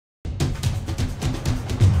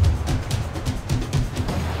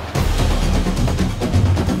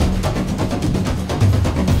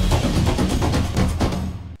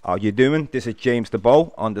How you doing? This is James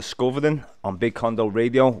Diboe on Discovering on Big Condo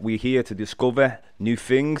Radio. We're here to discover new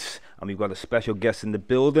things, and we've got a special guest in the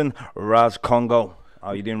building, Ras Congo.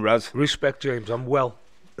 How you doing, Ras? Respect, James. I'm well.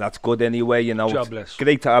 That's good anyway, you know. Jobless. It's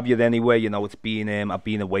great to have you anyway, you know. It's been I've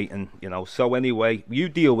been awaiting, you know. So anyway, you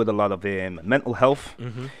deal with a lot of mental health.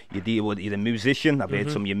 You deal with, you're a musician. I've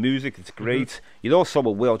heard some of your music. It's great. You're also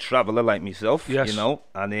a world traveller like myself, Yes. you know.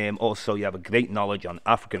 And also you have a great knowledge on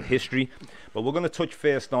African history. But we're going to touch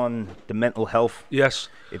first on the mental health. Yes.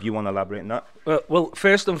 If you want to elaborate on that. Well,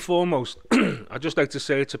 first and foremost, I'd just like to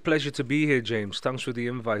say it's a pleasure to be here, James. Thanks for the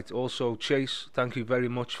invite. Also, Chase, thank you very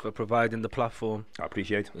much for providing the platform. I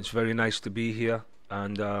appreciate it. It's very nice to be here.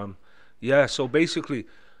 And yeah, so basically,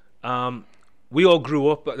 we all grew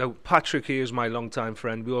up. Patrick here is my longtime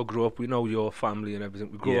friend. We all grew up. We know your family and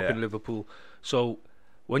everything. We grew up in Liverpool. So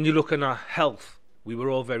when you're looking at health, we were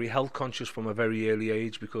all very health conscious from a very early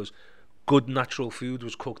age because good natural food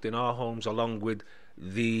was cooked in our homes, along with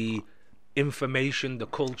the information, the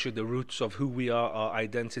culture, the roots of who we are, our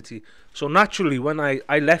identity. So naturally, when I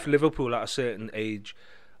left Liverpool at a certain age,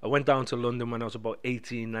 I went down to London when I was about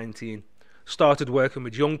 18, 19, started working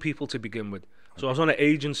with young people to begin with. So I was on an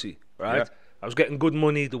agency, right? Yeah. I was getting good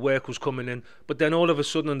money, the work was coming in, but then all of a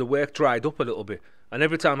sudden the work dried up a little bit. And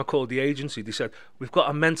every time I called the agency, they said, we've got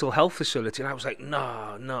a mental health facility. And I was like,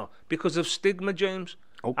 no, because of stigma, James.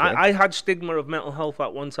 Okay. I had stigma of mental health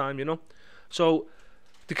at one time, you know. So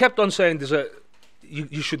they kept on saying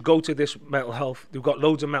you should go to this mental health. They've got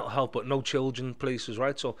loads of mental health, but no children places,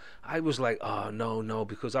 right? So I was like, oh, no,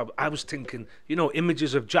 because I was thinking, you know,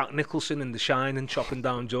 images of Jack Nicholson in The Shining chopping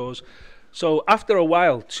down doors. So after a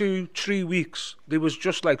while, 2-3 weeks, there was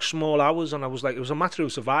just like small hours, and I was like, it was a matter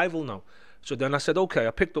of survival now. So then I said, okay,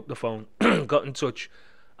 I picked up the phone, got in touch,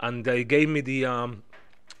 and they gave me the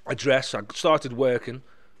address. I started working.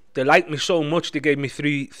 They liked me so much, they gave me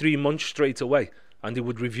three months straight away, and they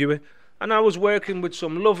would review it. And I was working with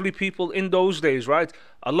some lovely people in those days, right?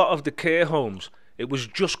 A lot of the care homes, it was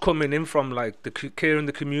just coming in from like the Care in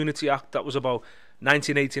the Community Act. That was about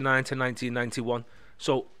 1989 to 1991.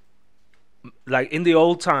 So like in the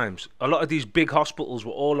old times, a lot of these big hospitals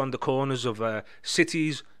were all on the corners of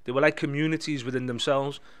cities. They were like communities within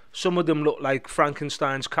themselves. Some of them looked like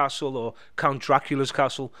Frankenstein's castle or Count Dracula's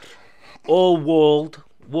castle, all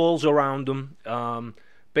walls around them,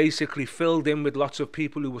 basically filled in with lots of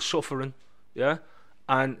people who were suffering, yeah?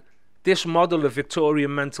 And this model of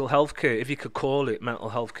Victorian mental health care, if you could call it mental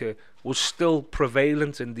health care, was still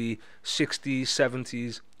prevalent in the 60s,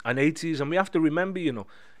 70s and 80s. And we have to remember, you know,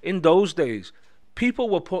 in those days, people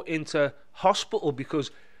were put into hospital because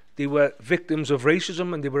they were victims of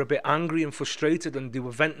racism and they were a bit angry and frustrated, and they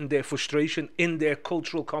were venting their frustration in their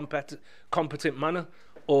cultural competent manner.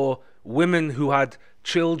 Or women who had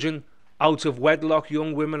children out of wedlock,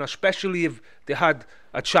 young women, especially if they had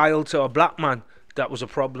a child to a black man, that was a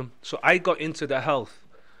problem. So I got into the health.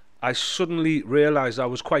 I suddenly realized I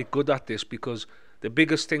was quite good at this, because the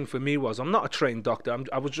biggest thing for me was, I'm not a trained doctor.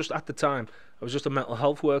 I was just, at the time, I was just a mental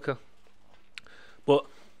health worker. But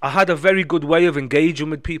I had a very good way of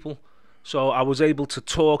engaging with people. So I was able to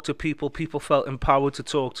talk to people. People felt empowered to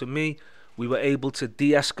talk to me. We were able to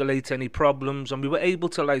de-escalate any problems, and we were able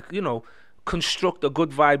to, like, you know, construct a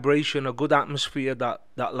good vibration, a good atmosphere that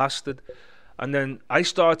lasted. And then I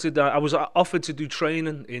started, I was offered to do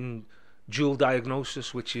training in dual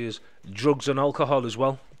diagnosis, which is drugs and alcohol as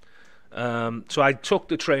well. So I took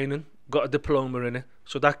the training, got a diploma in it.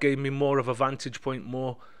 So that gave me more of a vantage point,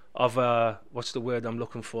 more of a, what's the word I'm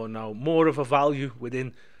looking for now? More of a value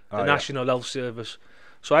within the National Health Service.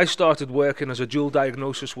 So I started working as a dual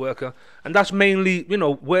diagnosis worker, and that's mainly, you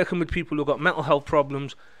know, working with people who've got mental health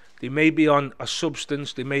problems. They may be on a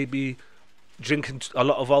substance, they may be drinking a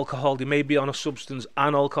lot of alcohol, they may be on a substance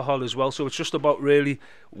and alcohol as well. So it's just about really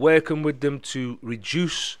working with them to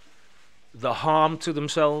reduce the harm to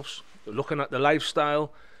themselves, looking at the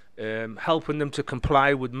lifestyle, helping them to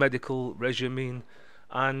comply with medical regimen,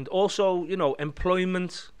 and also, you know,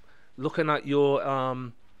 employment, looking at your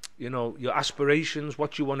you know, your aspirations,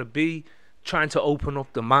 what you want to be, trying to open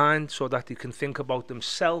up the mind so that they can think about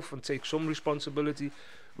themselves and take some responsibility,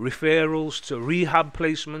 referrals to rehab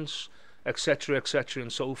placements, etc.,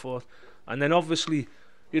 and so forth. And then obviously,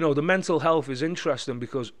 you know, the mental health is interesting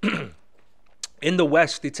because in the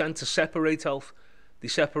West, they tend to separate health. They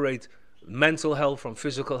separate mental health from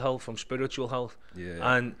physical health, from spiritual health. Yeah.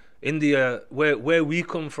 And in the where we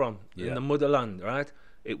come from, in the motherland, right?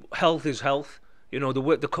 Health is health. You know,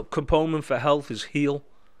 the component for health is heal,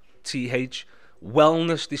 TH.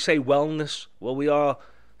 Wellness, they say wellness. Well, we are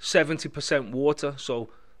 70% water, so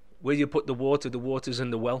where you put the water's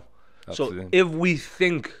in the well. So Absolutely. if we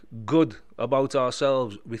think good about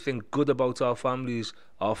ourselves, we think good about our families,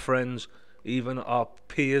 our friends, even our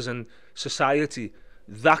peers and society,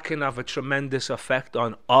 that can have a tremendous effect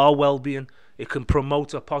on our well-being. It can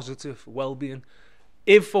promote a positive well-being.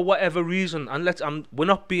 If for whatever reason, and we're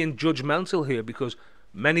not being judgmental here, because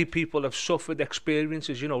many people have suffered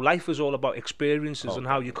experiences. You know, life is all about experiences and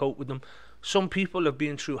how you cope with them. Some people have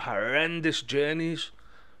been through horrendous journeys.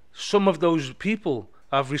 Some of those people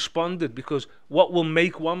have responded, because what will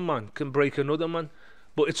make one man can break another man.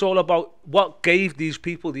 But it's all about what gave these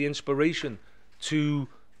people the inspiration to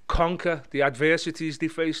conquer the adversities they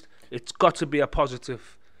faced. It's got to be a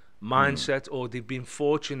positive mindset, or they've been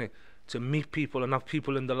fortunate to meet people and have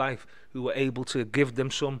people in their life who were able to give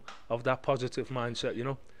them some of that positive mindset, you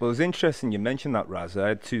know. Well, it's interesting you mentioned that, Raz. I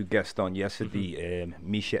had two guests on yesterday,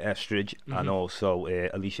 Misha Estridge and also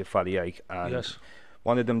Alicia Faliak. And Yes.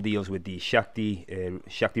 one of them deals with the Shakti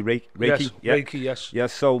Reiki. Yes, Yeah. Reiki, yes. Yeah,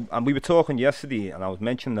 so, and we were talking yesterday, and I was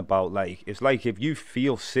mentioning about, like, it's like if you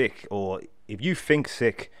feel sick, or if you think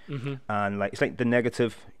sick, and, like, it's like the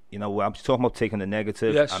negative, you know, I'm talking about taking the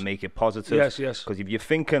negative Yes. and make it positive. Yes, yes. Because if you're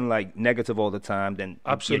thinking, like, negative all the time, then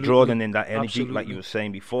Absolutely. you're drawing in that energy, like Absolutely. you were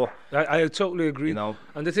saying before. I totally agree. You know.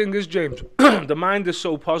 And the thing is, James, the mind is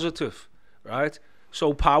so positive, right?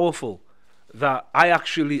 So powerful, that I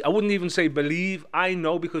wouldn't even say believe, I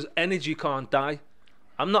know, because energy can't die.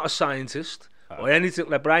 I'm not a scientist or anything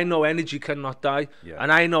like, but I know energy cannot die. Yeah. And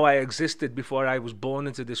I know I existed before I was born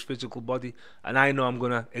into this physical body. And I know I'm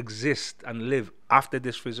going to exist and live after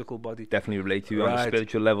this physical body. Definitely relate to you on a Right.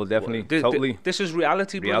 spiritual level, definitely, Well, totally. This is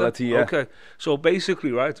reality, brother. Reality, yeah. Okay, so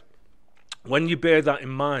basically, right, when you bear that in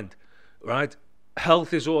mind, right,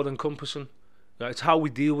 health is all encompassing. Right? It's how we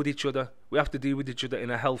deal with each other. We have to deal with each other in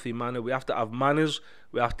a healthy manner. We have to have manners.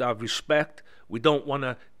 We have to have respect. We don't want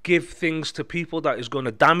to give things to people that is going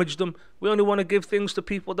to damage them. We only want to give things to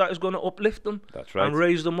people that is going to uplift them. That's right. And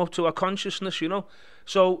raise them up to a consciousness, you know.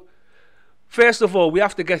 So, first of all, we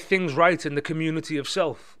have to get things right in the community of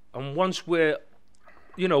self. And once we're,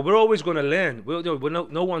 you know, we're always going to learn.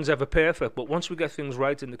 No one's ever perfect. But once we get things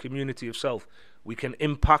right in the community of self, we can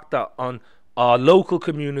impact that on our local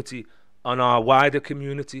community, on our wider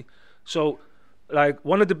community. So, like,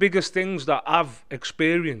 one of the biggest things that I've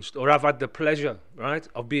experienced, or I've had the pleasure, right,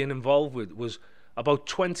 of being involved with, was about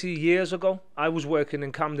 20 years ago. I was working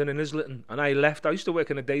in Camden and Islington, and I left. I used to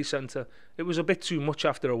work in a day centre. It was a bit too much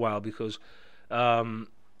after a while, because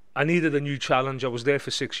I needed a new challenge. I was there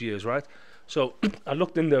for 6 years, right? So I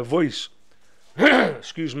looked in the Voice,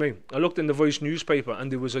 excuse me, I looked in the Voice newspaper,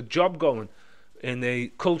 and there was a job going in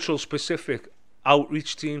a cultural specific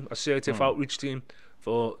outreach team, assertive outreach team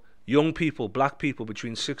for young people, black people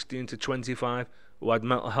between 16 to 25 who had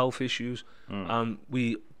mental health issues.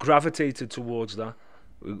 We gravitated towards that.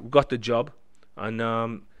 We got the job, and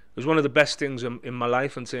it was one of the best things in my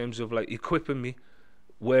life, in terms of, like, equipping me,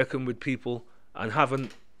 working with people, and having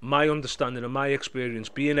my understanding and my experience,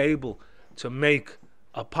 being able to make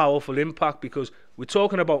a powerful impact. Because we're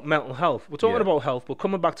talking about mental health, we're talking about health, but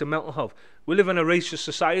coming back to mental health, we live in a racist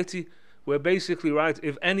society where basically, right,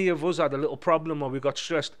 if any of us had a little problem or we got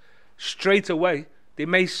stressed, straight away they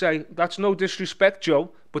may say, that's no disrespect,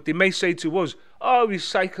 Joe, but they may say to us, oh, he's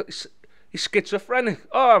schizophrenic,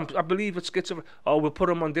 oh, I believe it's schizophrenic, oh, we'll put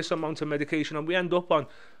him on this amount of medication, and we end up on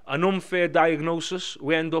an unfair diagnosis.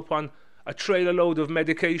 We end up on a trailer load of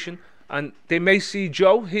medication, and they may see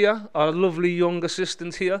Joe here, our lovely young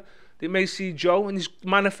assistant here, they may see Joe and he's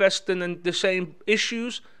manifesting in the same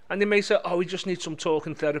issues, and they may say, oh, he just needs some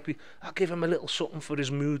talking therapy. I'll give him a little something for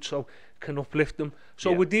his mood so it can uplift him.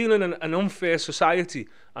 So we're dealing in an unfair society,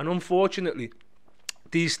 and unfortunately,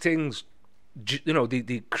 these things, you know,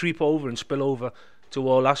 they creep over and spill over to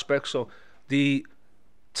all aspects. So the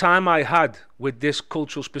time I had with this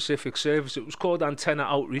cultural specific service, it was called Antenna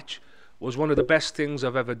Outreach, was one of the best things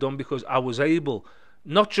I've ever done, because I was able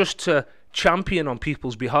not just to champion on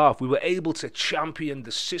people's behalf, we were able to champion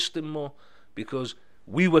the system more, because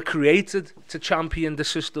we were created to champion the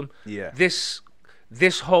system. Yeah.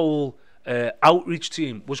 This whole outreach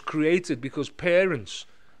team was created because parents,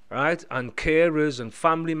 right, and carers and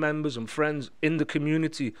family members and friends in the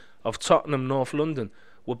community of Tottenham, North London,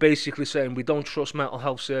 were basically saying, we don't trust mental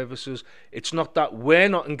health services. It's not that we're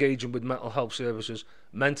not engaging with mental health services,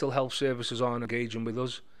 mental health services aren't engaging with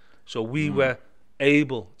us. So we were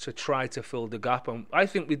able to try to fill the gap, and I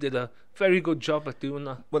think we did a very good job at doing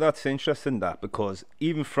that. Well, that's interesting, that, because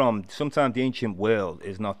even from sometimes the ancient world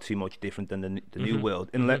is not too much different than the new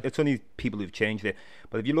world. It's only people who've changed it.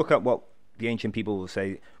 But if you look at what the ancient people will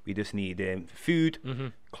say we just need food,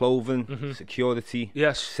 clothing, security,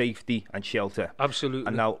 safety, and shelter. Absolutely.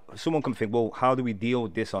 And now someone can think, well, how do we deal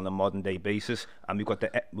with this on a modern day basis? And we've got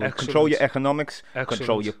we'll control your economics,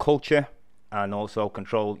 control your culture, and also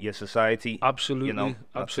control your society. Absolutely. You know,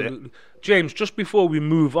 absolutely. James, just before we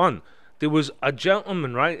move on, there was a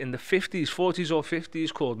gentleman, right, in the 40s or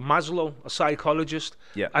 50s called Maslow, a psychologist.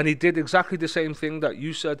 Yeah. And he did exactly the same thing that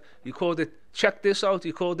you said. He called it, check this out,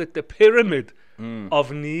 he called it the pyramid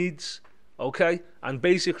of needs, okay? And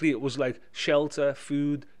basically it was like shelter,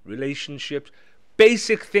 food, relationships,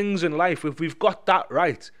 basic things in life. If we've got that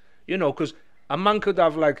right, you know, because a man could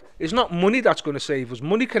have, like, it's not money that's going to save us.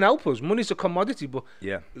 Money can help us. Money's a commodity, but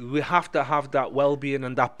we have to have that well-being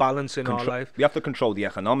and that balance in our life. We have to control the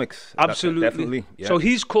economics. Absolutely. Definitely. Yeah. So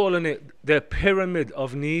he's calling it the pyramid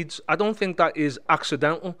of needs. I don't think that is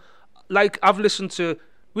accidental. Like, I've listened to,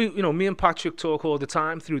 me and Patrick talk all the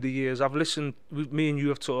time through the years. I've listened, me and you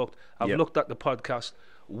have talked. I've looked at the podcast.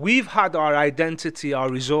 We've had our identity, our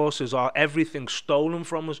resources, our everything stolen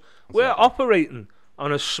from us. We're operating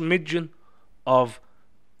on a smidgen of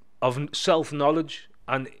self-knowledge,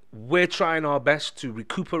 and we're trying our best to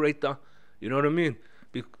recuperate that. You know what I mean?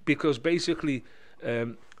 Because basically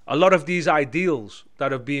a lot of these ideals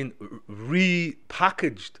that have been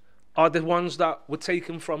repackaged are the ones that were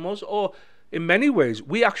taken from us, or in many ways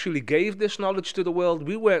we actually gave this knowledge to the world.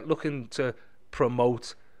 We weren't looking to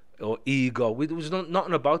promote or ego. It was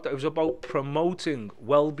nothing about that. It was about promoting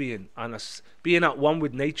well-being and being at one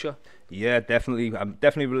with nature. Yeah, definitely. I'm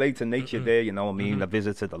definitely relate to nature there. You know what I mean? I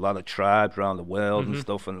visited a lot of tribes around the world and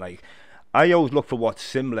stuff, and like, I always look for what's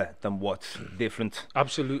similar than what's different.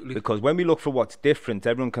 Absolutely. Because when we look for what's different,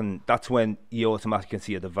 that's when you automatically can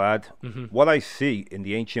see a divide. What I see in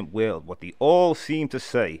the ancient world, what they all seem to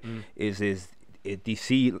say is they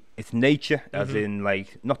see it's nature, as in,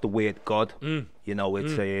 like, not the word God. You know,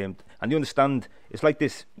 it's and you understand, it's like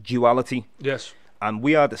this duality. Yes. And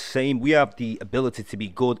we are the same. We have the ability to be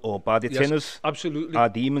good or bad. It's in us. Absolutely. Our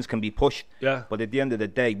demons can be pushed. Yeah. But at the end of the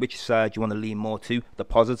day, which side do you want to lean more to? The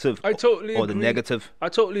positive I totally or agree. the negative? I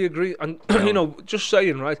totally agree. And, just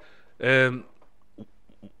saying, right,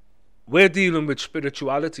 we're dealing with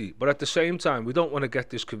spirituality, but at the same time, we don't want to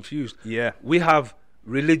get this confused. Yeah. We have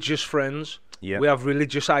religious friends. Yeah. We have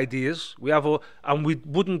religious ideas. And we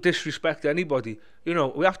wouldn't disrespect anybody. You know,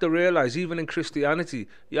 we have to realize, even in Christianity,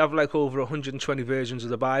 you have like over 120 versions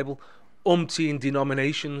of the Bible, umpteen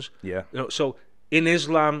denominations. Yeah. You know, so in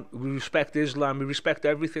Islam, we respect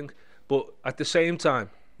everything, but at the same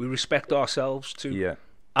time, we respect ourselves too. Yeah.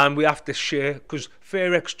 And we have to share, because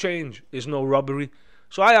fair exchange is no robbery.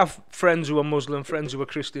 So I have friends who are Muslim, friends who are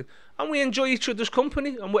Christian, and we enjoy each other's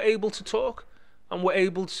company, and we're able to talk. And we're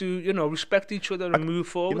able to, respect each other and move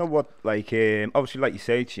forward. You know what? Like, obviously, like you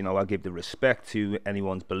say, I give the respect to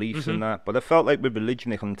anyone's beliefs and that. But I felt like with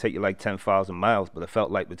religion, it can take you like 10,000 miles. But I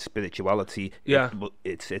felt like with spirituality,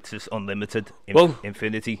 it's just unlimited,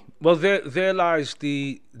 infinity. Well, there lies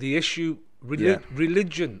the issue.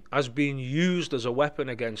 Religion has been used as a weapon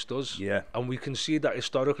against us. Yeah. And we can see that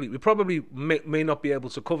historically. We probably may not be able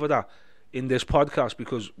to cover that in this podcast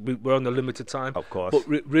because we're on a limited time. Of course. But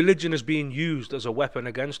religion is being used as a weapon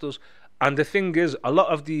against us. And the thing is, a lot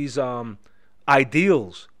of these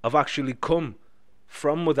ideals have actually come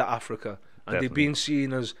from Mother Africa. And they've been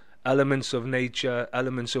seen as elements of nature,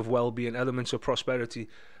 elements of well-being, elements of prosperity.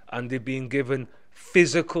 And they've been given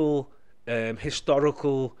physical,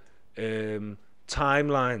 historical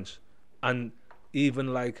timelines. And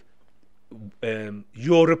even like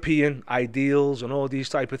European ideals and all these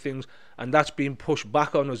type of things, and that's been pushed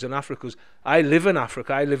back on us in Africa. I live in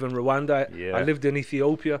Africa. I live in Rwanda. I lived in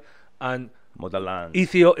Ethiopia, and motherland.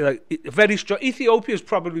 Ethiopia is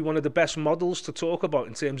probably one of the best models to talk about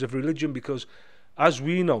in terms of religion, because, as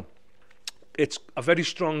we know, it's a very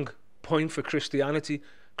strong point for Christianity.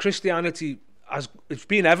 It's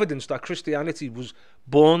been evidenced that Christianity was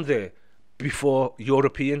born there before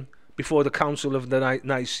before the Council of the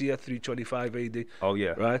Nicaea, 325 AD. Oh,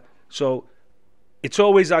 yeah. Right? So it's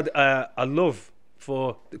always had a love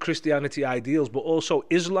for the Christianity ideals, but also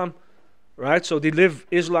Islam, right? So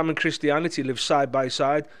Islam and Christianity live side by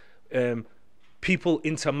side. People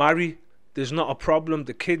intermarry. There's not a problem.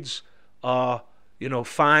 The kids are,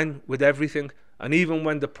 fine with everything. And even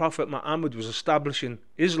when the Prophet Muhammad was establishing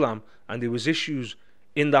Islam and there was issues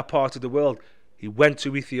in that part of the world, he went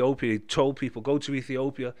to Ethiopia. He told people, go to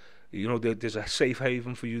Ethiopia. There's a safe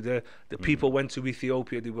haven for you there. The people went to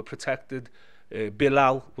Ethiopia. They were protected.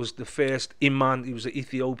 Bilal was the first imam. He was an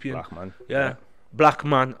Ethiopian. Black man. Yeah. black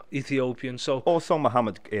man, Ethiopian. So Also,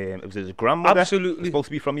 Muhammad, it was his grandmother. Absolutely. Supposed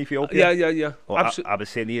to be from Ethiopia. yeah. Or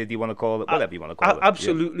Abyssinia, do you want to call it? Whatever you want to call it.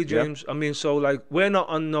 Absolutely, Yeah. James. I mean, so like we're not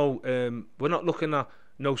on we're not looking at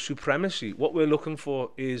no supremacy. What we're looking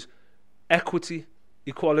for is equity,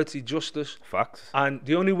 equality, justice. Facts. And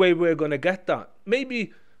the only way we're going to get that,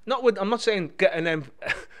 maybe not with, I'm not saying get an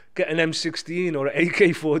M16 or an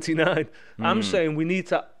AK-49. I'm saying we need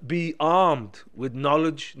to be armed with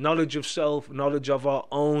knowledge of self, knowledge of our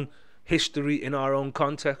own history in our own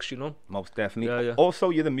context, you know. Most definitely. Yeah, yeah. Also,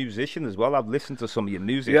 you're a musician as well. I've listened to some of your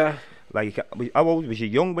music. Yeah. Like, how old was you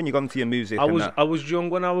young when you got into your music? I was young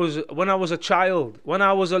when I was a child. When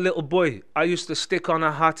I was a little boy, I used to stick on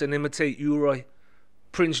a hat and imitate U-Roy,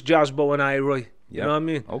 Prince Jasbo and I-Roy. You know what I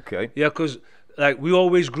mean? Okay. Yeah, because like we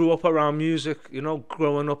always grew up around music, you know,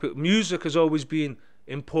 growing up. Music has always been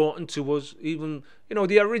important to us. Even, you know,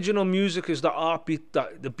 the original music is the heartbeat,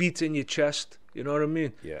 the beat in your chest. You know what I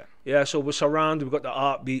mean? Yeah. Yeah, so we're surrounded. We've got the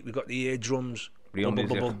heartbeat, we've got the eardrums. Real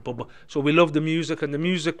music. So we love the music, and the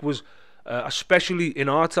music was, especially in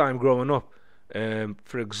our time growing up,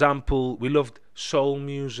 for example, we loved soul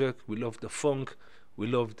music, we loved the funk, we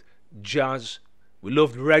loved jazz, we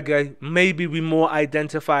loved reggae. Maybe we more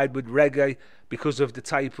identified with reggae because of the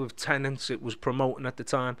type of tenets it was promoting at the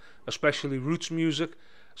time, especially roots music.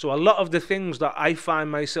 So a lot of the things that I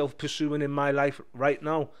find myself pursuing in my life right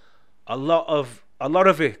now, a lot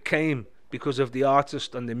of it came because of the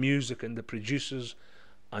artist and the music and the producers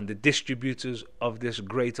and the distributors of this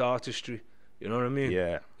great artistry. You know what I mean?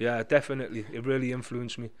 Yeah. Yeah, definitely. It really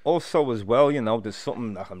influenced me. Also, as well, you know, there's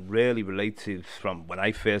something I can really relate to from when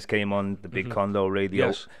I first came on the Big Condo radio.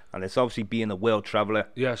 Yes. And it's obviously being a world traveller.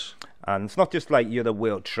 Yes. And it's not just like you're the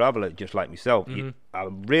world traveller, just like myself. I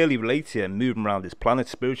really relate to you moving around this planet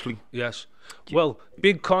spiritually. Yes. Well,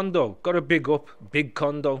 Big Condo, got to big up Big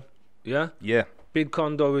Condo. Yeah? Yeah. Big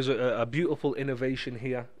Condo is a beautiful innovation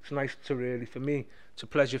here. It's nice to really, for me, it's a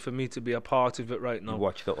pleasure for me to be a part of it right now. You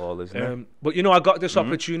watched it all, isn't it? But you know, I got this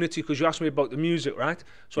opportunity because you asked me about the music, right?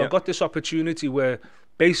 So I got this opportunity where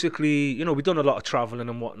basically, you know, we've done a lot of traveling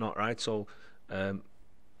and whatnot, right? So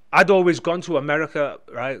I'd always gone to America,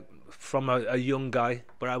 right, from a young guy,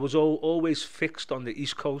 but I was always fixed on the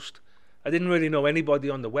East Coast. I didn't really know anybody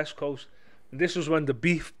on the West Coast. And this was when the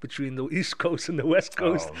beef between the East Coast and the West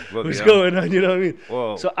Coast was going on, you know what I mean?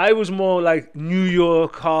 Whoa. So I was more like New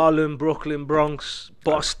York, Harlem, Brooklyn, Bronx,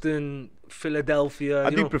 Boston, Philadelphia. I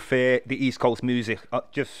do prefer the East Coast music,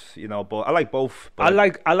 just, you know, but I like both. I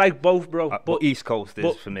like both, bro. But East Coast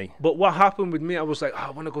is for me. But what happened with me, I was like, I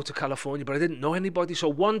want to go to California, but I didn't know anybody. So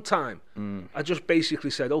one time, I just basically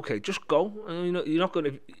said, okay, just go. And, you know,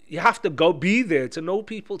 you have to go, be there to know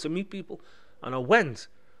people, to meet people. And I went.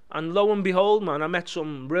 And lo and behold, man, I met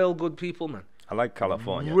some real good people, man. I like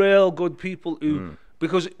California. Real good people who,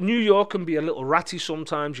 because New York can be a little ratty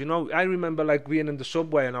sometimes, you know. I remember like being in the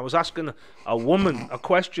subway and I was asking a woman a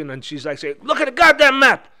question and she's like saying, look at the goddamn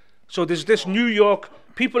map. So there's this New York,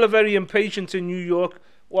 people are very impatient in New York.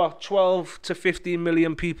 What, 12 to 15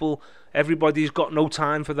 million people, everybody's got no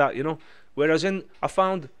time for that, you know. Whereas I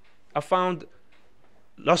found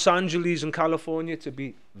Los Angeles and California to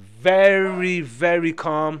be very, very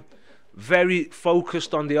calm, very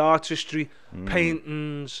focused on the artistry,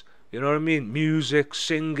 paintings, you know what I mean, music,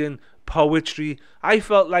 singing, poetry. I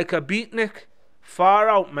felt like a beatnik, far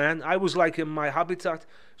out, man. I was like in my habitat.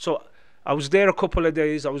 So I was there a couple of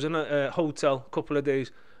days. I was in a hotel a couple of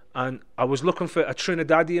days, and I was looking for a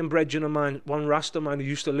Trinidadian brethren of mine, one Rasta man who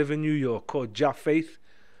used to live in New York called Jah Faith,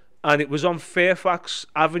 and it was on Fairfax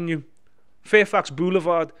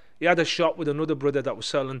Boulevard. He had a shop with another brother that was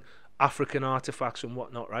selling African artifacts and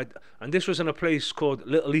whatnot, right? And this was in a place called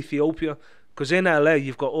Little Ethiopia, because in LA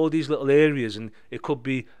you've got all these little areas, and it could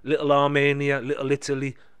be Little Armenia, Little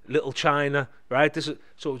Italy, Little China, right?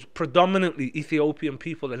 So it's predominantly Ethiopian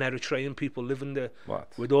people and Eritrean people living there.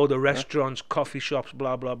 With all the restaurants, coffee shops,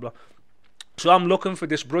 blah blah blah. So I'm looking for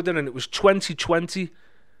this brother, and it was 2020,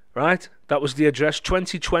 right? That was the address,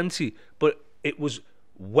 2020, but it was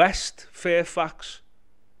West Fairfax,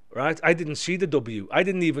 right? I didn't see the W. I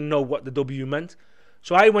didn't even know what the W meant.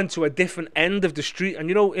 So I went to a different end of the street. And,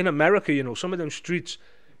 you know, in America, you know, some of them streets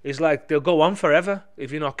is like they'll go on forever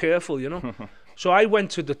if you're not careful, you know. So I went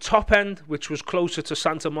to the top end, which was closer to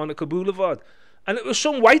Santa Monica Boulevard. And it was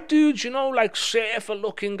some white dudes, you know, like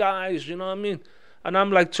surfer-looking guys, you know what I mean? And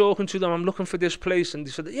I'm like talking to them. I'm looking for this place. And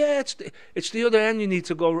they said, yeah, it's the other end. You need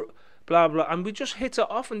to go, blah, blah. And we just hit it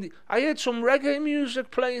off. And I heard some reggae music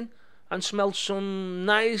playing and smelled some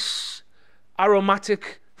nice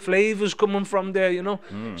aromatic flavors coming from there, you know.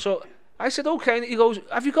 So I said, okay. And he goes,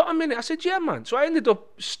 have you got a minute? I said, yeah, man. So I ended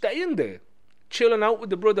up staying there chilling out with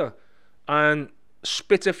the brother and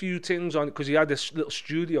spit a few things on it because he had this little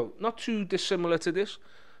studio, not too dissimilar to this.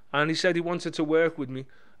 And he said he wanted to work with me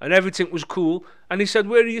and everything was cool. And he said,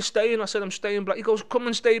 where are you staying? I said, I'm staying black. He goes, come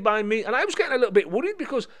and stay by me. And I was getting a little bit worried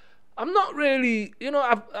because I'm not really, you know,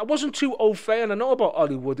 I wasn't too au fait, and I know about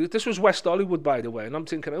Hollywood. This was West Hollywood, by the way, and I'm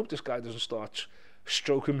thinking, I hope this guy doesn't start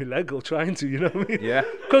stroking my leg or trying to, you know what I mean? Yeah.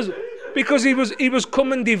 Because he was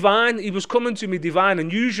coming divine. He was coming to me divine,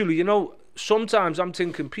 and usually, you know, sometimes I'm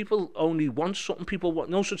thinking people only want something. People want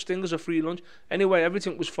no such thing as a free lunch. Anyway,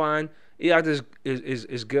 everything was fine. He had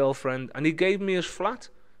his girlfriend, and he gave me his flat.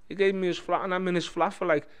 And I'm in his flat for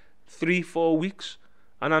like 3-4 weeks.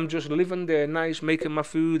 And I'm just living there, nice, making my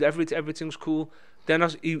food. Everything's cool. Then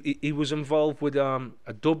he was involved with a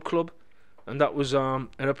dub club, and that was in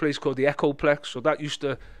a place called the Echoplex. So that used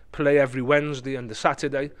to play every Wednesday and the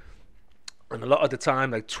Saturday, and a lot of the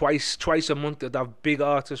time, like twice a month, they'd have big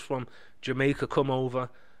artists from Jamaica come over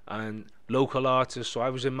and local artists. So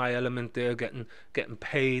I was in my element there, getting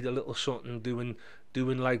paid a little something, doing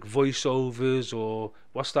like voiceovers, or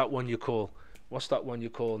what's that one you call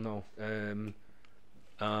now?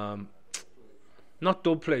 Not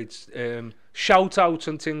dub plates, shout outs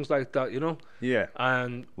and things like that, you know. Yeah.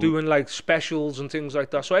 And doing like specials and things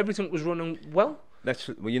like that. So everything was running well.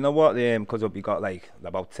 Well, you know what? Because we got like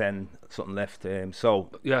about 10 something left.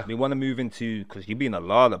 So yeah, we want to move into, because you've been a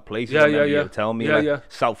lot of places. Yeah. You tell me,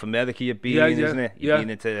 South America you've been in, isn't it? You've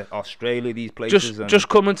been into Australia, these places. Just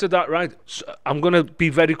coming to that, right? So I'm gonna be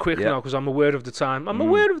very quick now because I'm aware of the time. I'm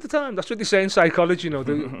aware of the time. That's what they say in psychology, you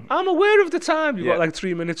know. I'm aware of the time. You've got like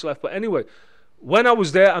 3 minutes left. But anyway, when I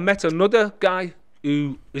was there, I met another guy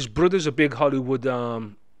who his brother's a big Hollywood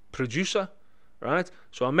producer. Right,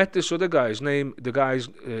 so I met this other guy. The guy's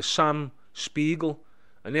Sam Spiegel,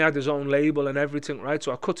 and he had his own label and everything. Right,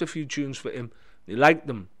 so I cut a few tunes for him. He liked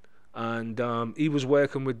them, and he was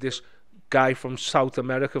working with this guy from South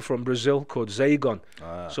America, from Brazil, called Zagon.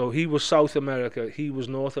 So he was South America, he was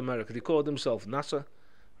North America. They called themselves NASA,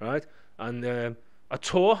 right? And a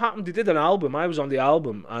tour happened. They did an album. I was on the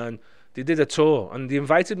album, and they did a tour, and they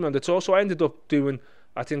invited me on the tour. So I ended up doing,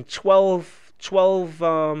 I think, 12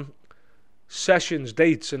 sessions,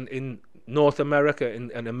 dates in North America,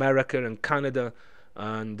 in America and Canada,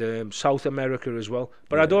 and South America as well.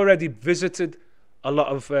 But I'd already visited a lot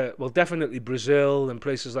of, well, definitely Brazil and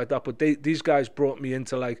places like that. But these guys brought me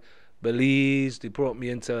into like Belize. They brought me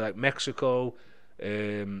into like Mexico,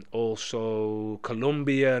 also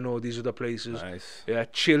Colombia and all these other places. Nice. Yeah,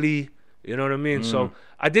 Chile. You know what I mean? So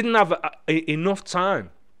I didn't have enough time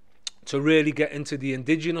to really get into the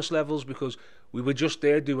indigenous levels because we were just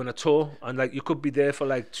there doing a tour, and like you could be there for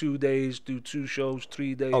like 2 days, do 2 shows,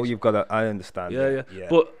 3 days. Oh, you've got to, I understand. Yeah.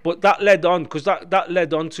 But that led on, because that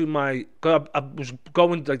led on to my, cause I was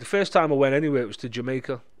going, like the first time I went anywhere, it was to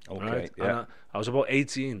Jamaica. Okay, right? yeah. And I was about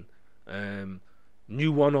 18,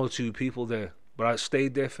 knew 1 or 2 people there, but I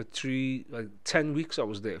stayed there for 10 weeks I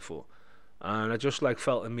was there for. And I just like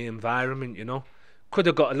felt in my environment, you know. Could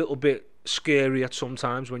have got a little bit scary at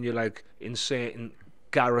sometimes when you're like in certain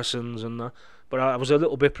garrisons and that, but I was a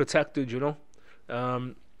little bit protected, you know.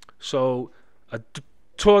 So I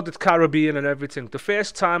toured the Caribbean and everything. The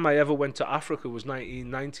first time I ever went to Africa was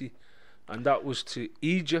 1990, and that was to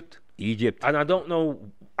Egypt. And I don't know,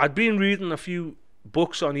 I'd been reading a few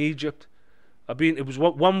books on Egypt.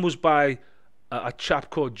 One was by a chap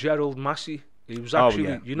called Gerald Massey. He was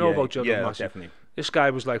actually, you know about Gerald Massey? Definitely. This guy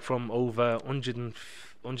was like from over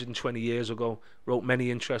 120 years ago, wrote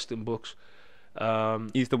many interesting books.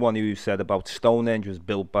 He's the one who said about Stonehenge was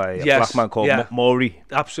built by a black man called Maori.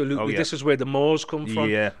 Absolutely. This is where the Moors come from.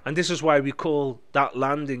 Yeah. And this is why we call that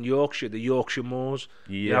land in Yorkshire the Yorkshire Moors.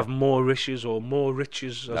 Yeah. You have more riches, or more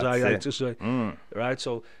riches, as I like to say. Right,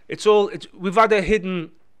 so we've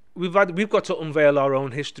got to unveil our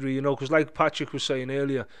own history, you know, because like Patrick was saying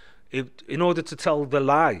earlier, in order to tell the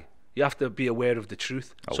lie, you have to be aware of the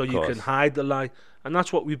truth, so you can hide the lie, and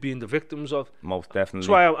that's what we've been the victims of. Most definitely. That's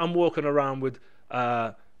why I'm walking around with,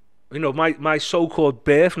 you know, my so-called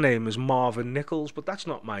birth name is Marvin Nichols, but that's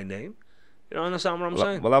not my name. You know, understand what I'm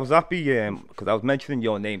saying? Well, I was happy because I was mentioning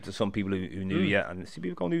your name to some people who knew you, and see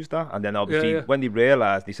people going, who's that? And then obviously when they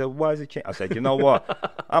realised, they said, why is it changed? I said, you know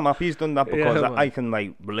what? I'm happy he's done that because I can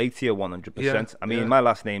like relate to you 100%. Yeah, I mean, my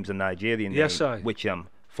last name's a Nigerian name, which I'm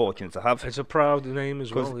fortunate to have. It's a proud name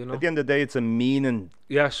as well, you know. At the end of the day, it's a meaning.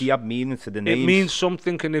 Yes. You have meaning to the names. It means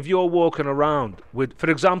something, and if you're walking around with, for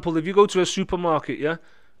example, if you go to a supermarket,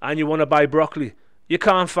 and you want to buy broccoli, you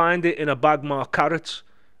can't find it in a bag marked carrots.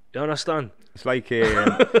 You understand? It's like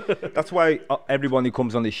that's why everyone who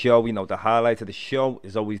comes on the show, you know, the highlight of the show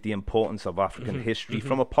is always the importance of African history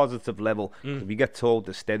from a positive level. We get told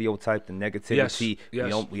the stereotype, the negativity,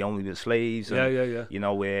 we only were slaves. And, you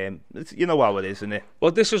know, you know how it is, isn't it?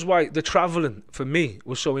 Well, this is why the traveling for me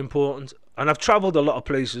was so important, and I've traveled a lot of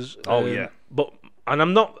places. And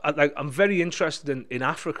I'm very interested in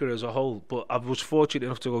Africa as a whole, but I was fortunate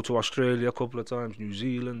enough to go to Australia a couple of times, New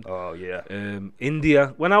Zealand.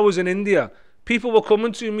 India. When I was in India, people were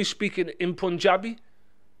coming to me speaking in Punjabi.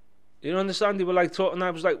 You understand? They were like talking, and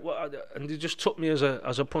I was like, what? And they just took me as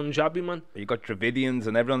a Punjabi man. You got Dravidians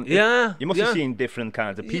and everyone. Yeah. You must have seen different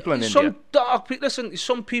kinds of people in India. Some dark people. Listen,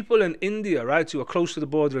 some people in India, right, who are close to the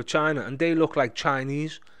border of China, and they look like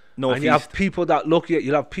Chinese. And you have people that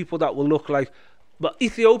you'll have people that will look like. But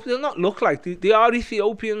Ethiopia, they'll not look like they are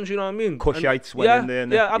Ethiopians, you know what I mean? Cushites went in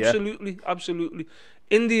there. Yeah, absolutely.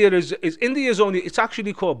 India is only, it's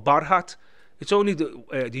actually called Bharat. It's only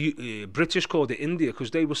the British called it India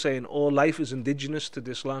because they were saying all life is indigenous to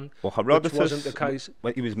this land. Well, Herodotus, which wasn't the case.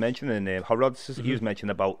 When he was mentioning Herodotus, he was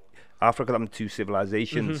mentioning about Africa having two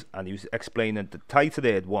civilizations, and he was explaining the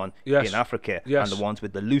tighter-haired one in Africa and the ones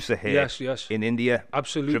with the looser hair in India.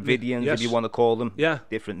 Absolutely. Dravidians, if you want to call them. Yeah.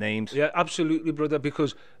 Different names. Yeah, absolutely, brother,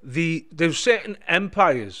 because there's certain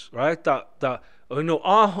empires, right, that you know,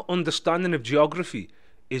 our understanding of geography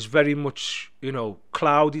is very much, you know,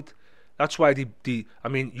 clouded. That's why I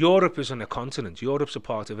mean, Europe isn't a continent. Europe's a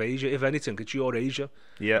part of Asia. If anything, it's Eurasia,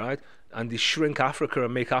 right? And they shrink Africa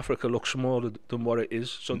and make Africa look smaller than what it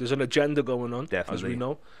is. So there's an agenda going on, as we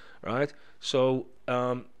know, right? So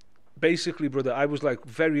basically, brother, I was like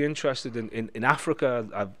very interested in Africa.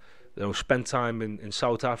 I've spent time in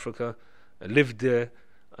South Africa. I lived there.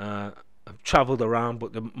 I've travelled around,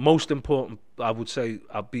 but the most important, I would say,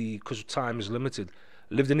 because time is limited,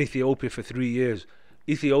 I lived in Ethiopia for 3 years.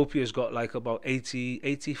 Ethiopia's got like about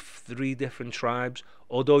 83 different tribes,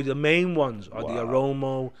 although the main ones are the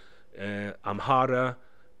Oromo, Amhara,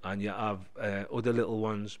 and you have other little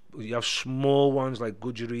ones. You have small ones like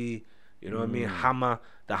Gujari, you know what I mean, Hama.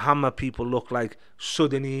 The Hama people look like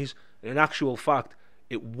Sudanese. In actual fact,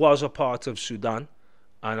 it was a part of Sudan,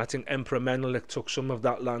 and I think Emperor Menelik took some of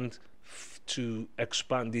that land to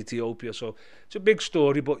expand Ethiopia. So it's a big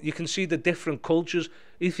story, but you can see the different cultures.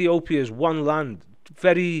 Ethiopia is one land,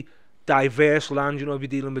 very diverse land, you know, we're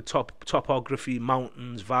dealing with topography,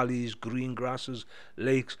 mountains, valleys, green grasses,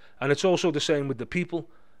 lakes, and it's also the same with the people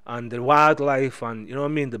and the wildlife and, you know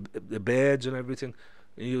what I mean, the birds and everything.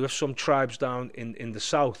 You have some tribes down in the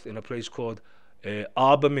south in a place called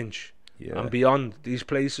Arbaminch and beyond these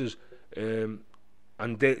places, and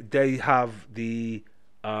they have the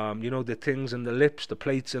you know, the things in the lips, the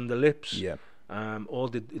plates in the lips, all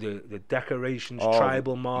the decorations,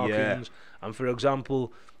 tribal markings. And for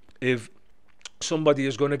example, if somebody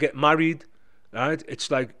is going to get married, right, it's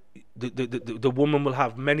like the woman will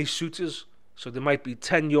have many suitors. So there might be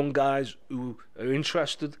 10 young guys who are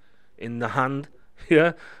interested in the hand,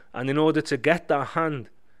 and in order to get that hand,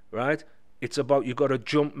 right, it's about, you got to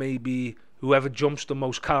jump, maybe whoever jumps the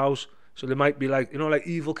most cows. So there might be like, you know, like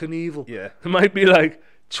Evel Knievel. There might be like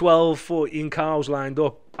 12, 14 cows lined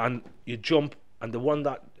up, and you jump, and the one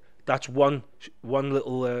that's one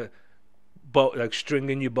little bow, like string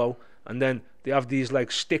in your bow, and then they have these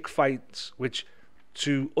like stick fights, which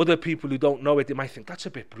to other people who don't know it, they might think that's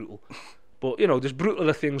a bit brutal, but you know, there's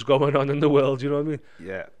brutaler things going on in the world, you know what I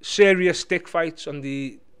mean? Serious stick fights,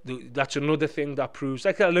 and that's another thing that proves,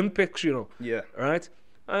 like the Olympics, you know, right?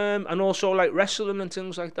 And also like wrestling and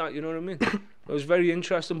things like that, you know what I mean? It was very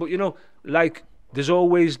interesting, but you know, like there's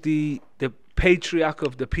always the patriarch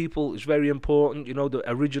of the people is very important, you know, the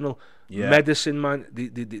original medicine man.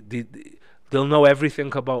 They'll know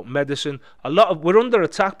everything about medicine. We're under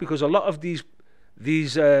attack because a lot of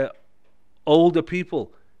these older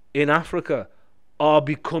people in Africa are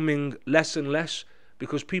becoming less and less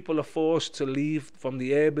because people are forced to leave from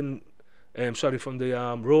the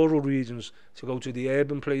rural regions to go to the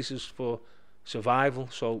urban places for survival.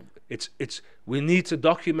 So we need to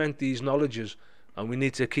document these knowledges, and we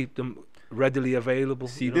need to keep them readily available.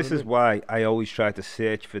 See, this is why I always try to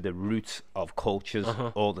search for the roots of cultures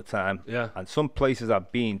all the time. And some places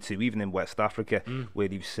I've been to, even in West Africa, where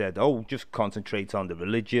you've said, oh, just concentrate on the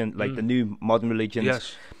religion, like the new modern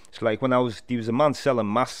religions. It's like there was a man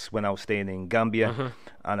selling masks when I was staying in Gambia,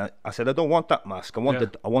 and I said, I don't want that mask. I want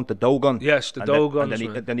the Dogon. Yes, the Dogon.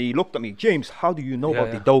 And then he looked at me, James, how do you know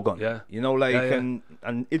about the Dogon? You know, like,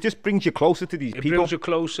 and it just brings you closer to these people. It brings you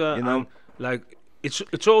closer, you know. And, like,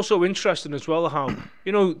 it's also interesting as well how,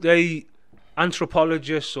 you know,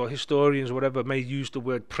 anthropologists or historians or whatever may use the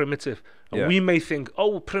word primitive, and we may think,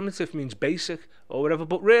 oh, primitive means basic or whatever,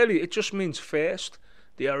 but really it just means first,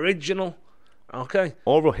 the original. Okay,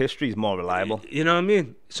 oral history is more reliable. You know what I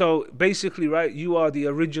mean? So basically, right, you are the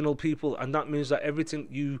original people, and that means that everything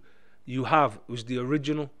you have was the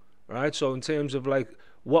original, right? So in terms of like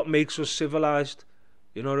what makes us civilized,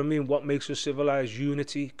 you know what I mean? What makes us civilized?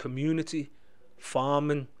 Unity, community,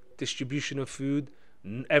 farming, distribution of food.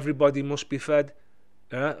 Everybody must be fed.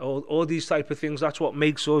 Yeah, all these type of things. That's what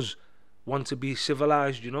makes us want to be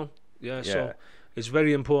civilized. You know. Yeah. So it's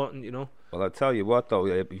very important. You know. Well, I'll tell you what though,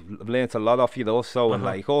 I've learned a lot off you also, and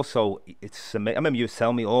like also, it's I remember you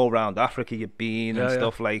telling me all around Africa you've been and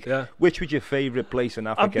stuff like. Yeah. Which was your favourite place in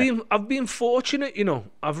Africa? I've been fortunate, you know.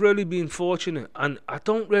 I've really been fortunate, and I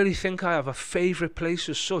don't really think I have a favourite place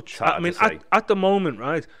as such. I mean, at the moment,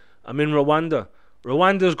 right, I'm in Rwanda.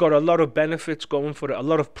 Rwanda's got a lot of benefits going for it, a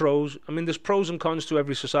lot of pros. I mean, there's pros and cons to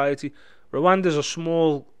every society. Rwanda's a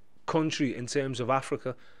small country in terms of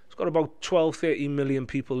Africa. It's got about 12-13 million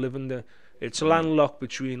people living there. It's landlocked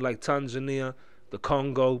between like Tanzania, the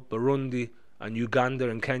Congo, Burundi, and Uganda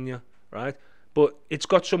and Kenya, right? But it's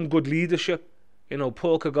got some good leadership. You know,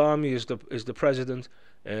 Paul Kagame is the president.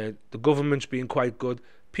 The government's been quite good.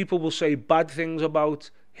 People will say bad things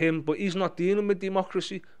about him, but he's not dealing with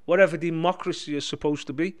democracy, whatever democracy is supposed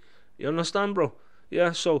to be. You understand, bro?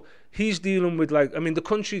 Yeah, so he's dealing with, like, I mean, the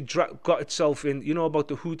country got itself in, you know, about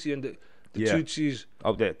the Houthi and the Tutsis.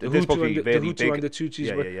 Oh, the Hutu and the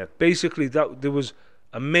Tutsis. Yeah. Basically, that there was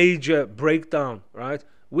a major breakdown, right?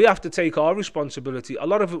 We have to take our responsibility. A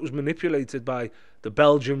lot of it was manipulated by the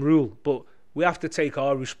Belgian rule, but we have to take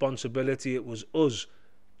our responsibility. It was us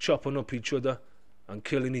chopping up each other and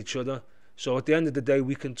killing each other. So at the end of the day,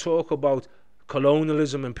 we can talk about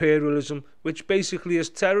colonialism, imperialism, which basically is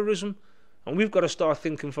terrorism. And we've got to start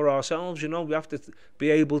thinking for ourselves, you know. We have to be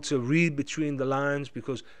able to read between the lines,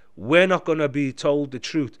 because we're not going to be told the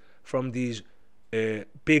truth from these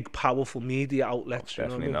big, powerful media outlets. Oh,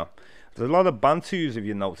 definitely you know not. There's a lot of Bantus, if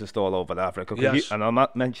you noticed, all over Africa. Yes. And I'm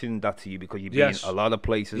not mentioning that to you because you've been a lot of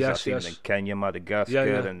places. I've seen in Kenya,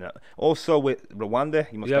 Madagascar, and also with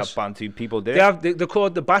Rwanda, you must have Bantu people there. They're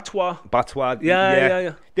called the Batwa. Batwa,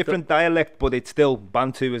 yeah. Different dialect, but it's still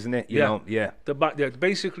Bantu, isn't it? You know,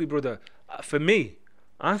 basically, brother, for me,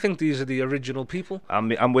 I think these are the original people.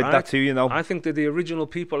 I'm with that too, you know. I think they're the original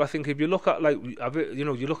people. I think if you look at, like, you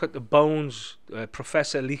know, you look at the bones,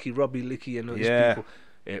 Professor Robbie Leakey and these people.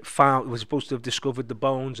 Was supposed to have discovered the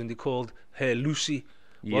bones, and they called her Lucy.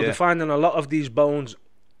 Well, they're finding a lot of these bones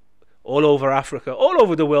all over Africa, all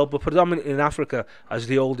over the world, but predominantly in Africa as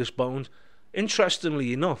the oldest bones.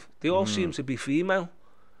 Interestingly enough, they all seem to be female.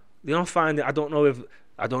 They don't find it. I don't know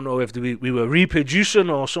if we were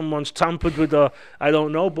reproducing or someone's tampered with her. I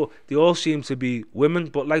don't know, but they all seem to be women.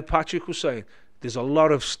 But like Patrick was saying, there's a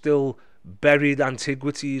lot of still buried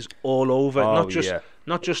antiquities all over.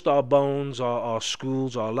 Not just our bones, our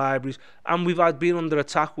schools, our libraries. And we've been under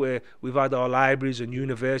attack where we've had our libraries and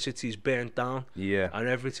universities burnt down. And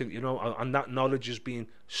everything, you know, and that knowledge is being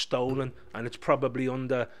stolen. And it's probably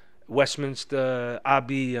under Westminster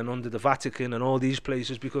Abbey and under the Vatican and all these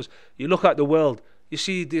places, because you look at the world, you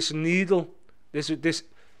see this needle, this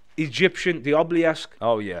Egyptian, the obelisk.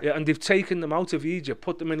 And they've taken them out of Egypt,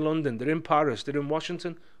 put them in London, they're in Paris, they're in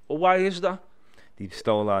Washington. Well, why is that? They've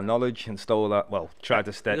stole our knowledge and tried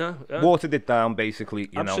to watered it down, basically.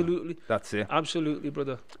 You know, that's it. Absolutely,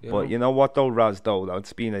 brother. But you know what, though, Ras, though,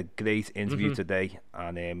 it's been a great interview today,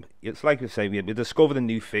 and it's like you say, we're discovering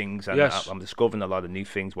new things, and I'm discovering a lot of new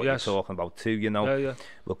things. What you're talking about too, you know.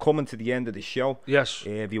 We're coming to the end of the show.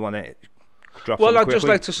 If you want to drop. Well, I'd just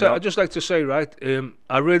like to say, right.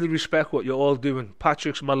 I really respect what you're all doing.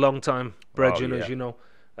 Patrick's my long time brethren, as you know.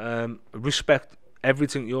 Respect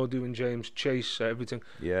everything you're doing, James, Chase, everything.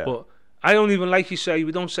 But I don't even, like you say,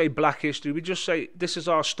 we don't say Black history. We just say this is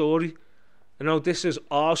our story. You know, this is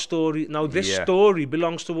our story. Now, this story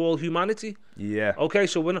belongs to all humanity. Okay,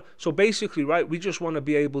 so basically, right, we just want to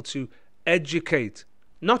be able to educate.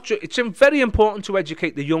 It's very important to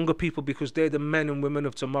educate the younger people, because they're the men and women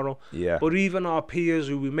of tomorrow. But even our peers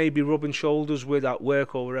who we may be rubbing shoulders with at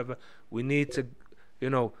work or wherever, we need to,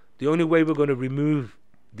 you know, the only way we're going to remove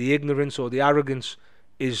the ignorance or the arrogance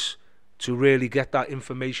is to really get that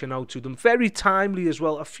information out to them. Very timely as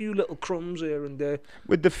well. A few little crumbs here and there.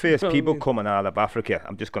 With the first people coming out of Africa,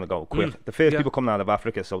 I'm just going to go quick. The first people coming out of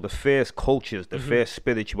Africa, so the first cultures, the first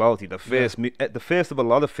spirituality, the first of a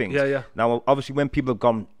lot of things. Now, obviously, when people have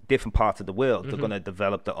gone different parts of the world, they're going to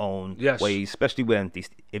develop their own ways, especially when,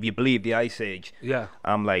 if you believe the Ice Age,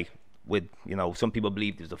 I'm like, with, you know, some people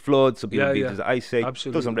believe there's a flood, some people believe there's an ice age.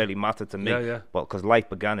 Absolutely. Doesn't really matter to me, but because life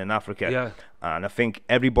began in Africa. Yeah. And I think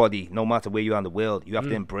everybody, no matter where you are in the world, you have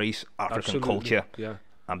to embrace African culture. Yeah.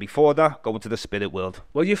 And before that, go into the spirit world.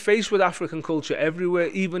 Well, you're faced with African culture everywhere,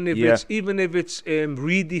 even if it's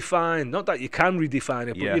redefined. Not that you can redefine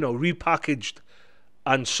it, but you know, repackaged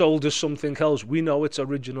and sold as something else. We know it's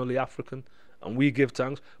originally African, and we give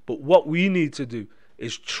thanks. But what we need to do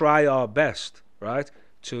is try our best, right,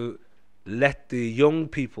 to let the young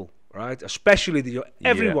people, right, especially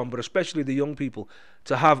everyone, but especially the young people,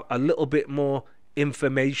 to have a little bit more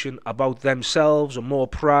information about themselves, and more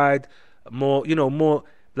pride, more, you know, more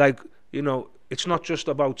like, you know, it's not just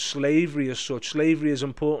about slavery as such. Slavery is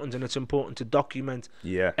important, and it's important to document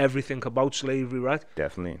everything about slavery, right?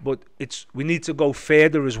 Definitely. But we need to go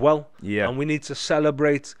further as well. Yeah. And we need to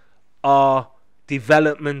celebrate our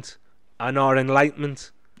development and our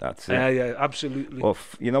enlightenment. That's it. Yeah, absolutely. Well,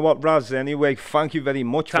 you know what, Raz, anyway, thank you very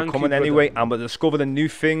much for coming anyway. And we're discovering new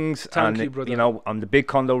things. Thank you, brother. You know, on the Big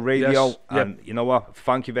Condo Radio. And you know what,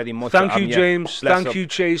 thank you very much. Thank you, James. Thank you,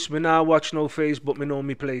 Chase. Me now watch no face, but me know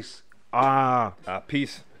me place.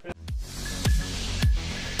 Peace.